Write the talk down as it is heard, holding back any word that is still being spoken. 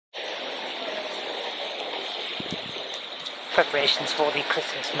preparations for the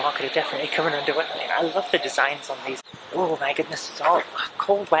Christmas market are definitely coming underway. I love the designs on these. Oh my goodness, it's all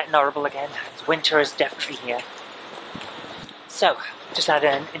cold, wet and horrible again. Winter is definitely here. So, just had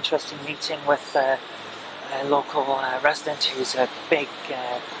an interesting meeting with a local resident who's a big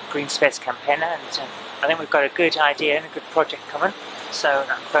green space campaigner, and I think we've got a good idea and a good project coming, so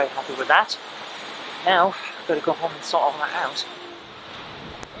I'm very happy with that. Now, I've got to go home and sort all that out.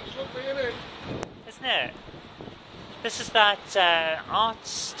 Isn't it? This is that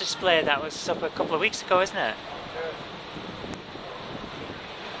arts display that was up a couple of weeks ago, isn't it?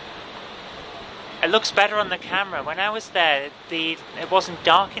 It looks better on the camera. When I was there, it wasn't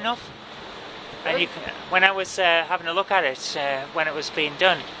dark enough. And when I was having a look at it, when it was being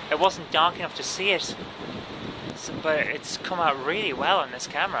done, it wasn't dark enough to see it. So, but it's come out really well on this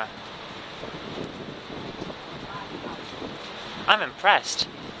camera. I'm impressed.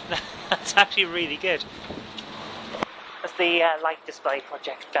 That's actually really good. That's the light display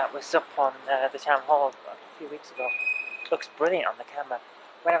project that was up on the town hall a few weeks ago. Looks brilliant on the camera.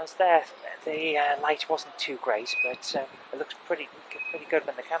 When I was there, the light wasn't too great, but it looked pretty good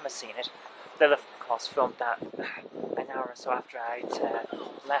when the camera's seen it. They'll of course filmed that an hour or so after I'd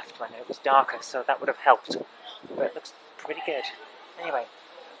left when it was darker, so that would have helped. But it looks pretty good. Anyway,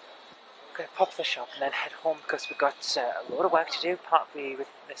 I'm going to pop to the shop and then head home because we've got a lot of work to do, partly with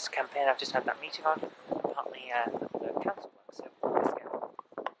this campaign I've just had that meeting on, and partly the council work, so let's get on.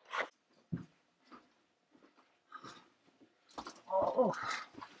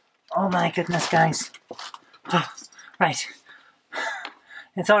 Oh my goodness, guys. Right.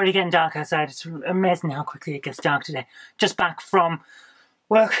 It's already getting dark outside. It's amazing how quickly it gets dark today. Just back from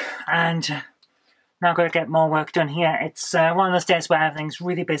work and now got to get more work done here. It's one of those days where everything's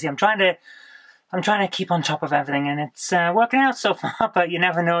really busy. I'm trying to keep on top of everything, and it's working out so far, but you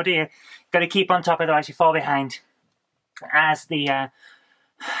never know, do you? Got to keep on top, otherwise you fall behind. As the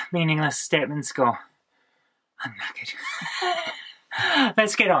meaningless statements go. I'm knackered.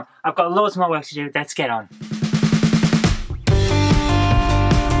 Let's get on. I've got loads more work to do. Let's get on.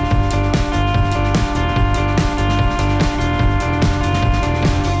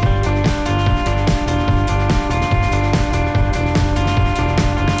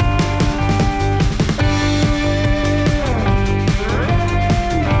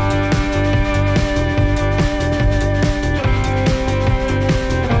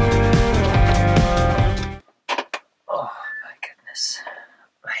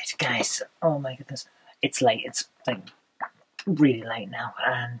 Oh my goodness, it's late. It's like really late now,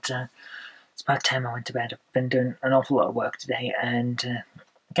 and it's about time I went to bed. I've been doing an awful lot of work today, and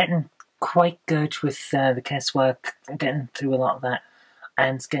getting quite good with the casework, getting through a lot of that,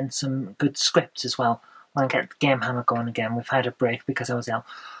 and getting some good scripts as well. I want to get the Game Hammer going again. We've had a break because I was ill,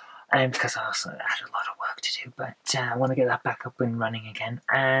 and because I also had a lot of work to do, but I want to get that back up and running again.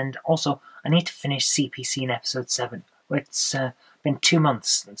 And also, I need to finish CPC in episode 7. It's been 2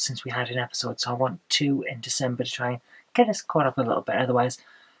 months since we had an episode, so I want 2 in December to try and get us caught up a little bit. Otherwise,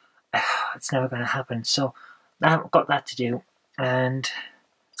 it's never going to happen. So I've got that to do, and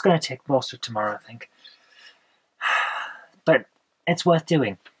it's going to take most of tomorrow, I think. But it's worth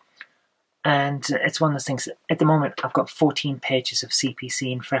doing. And it's one of those things, at the moment I've got 14 pages of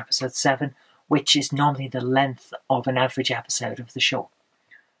CPC in for episode 7, which is normally the length of an average episode of the show.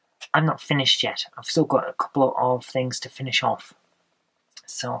 I'm not finished yet. I've still got a couple of things to finish off.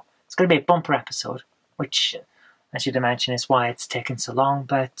 So it's going to be a bumper episode, which, as you'd imagine, is why it's taken so long,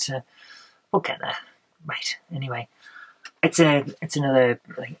 but we'll get there. Right, anyway. It's another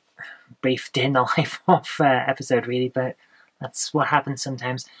brief day in the life of episode, really, but that's what happens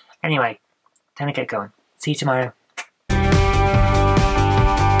sometimes. Anyway, time to get going. See you tomorrow.